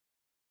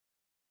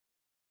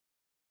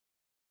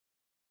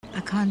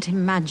I can't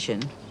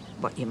imagine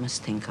what you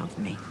must think of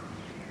me.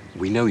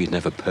 We know you'd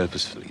never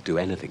purposefully do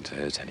anything to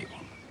hurt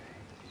anyone.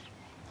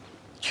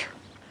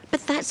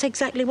 But that's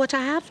exactly what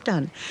I have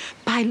done,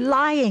 by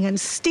lying and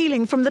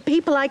stealing from the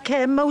people I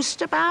care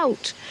most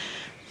about.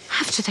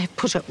 After they've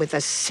put up with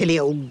a silly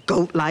old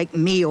goat like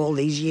me all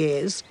these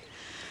years.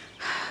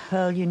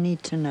 Well, you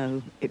need to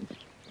know,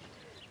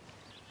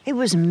 it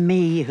was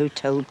me who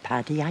told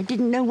Paddy. I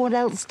didn't know what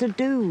else to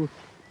do.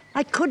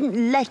 I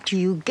couldn't let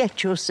you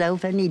get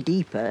yourself any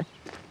deeper.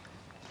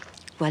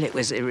 Well, it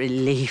was a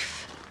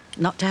relief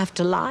not to have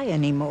to lie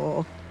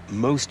anymore.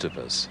 Most of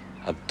us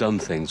have done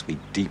things we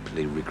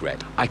deeply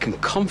regret. I can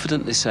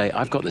confidently say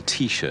I've got the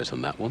T-shirt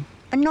on that one.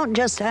 And not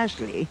just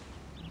Ashley.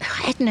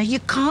 Edna, you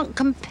can't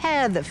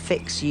compare the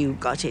fix you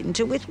got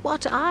into with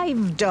what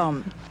I've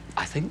done.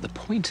 I think the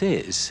point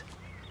is,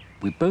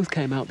 we both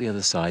came out the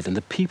other side and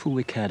the people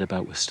we cared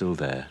about were still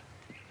there.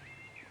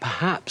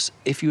 Perhaps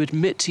if you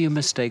admit to your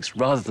mistakes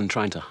rather than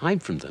trying to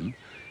hide from them,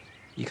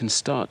 you can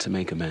start to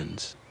make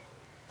amends.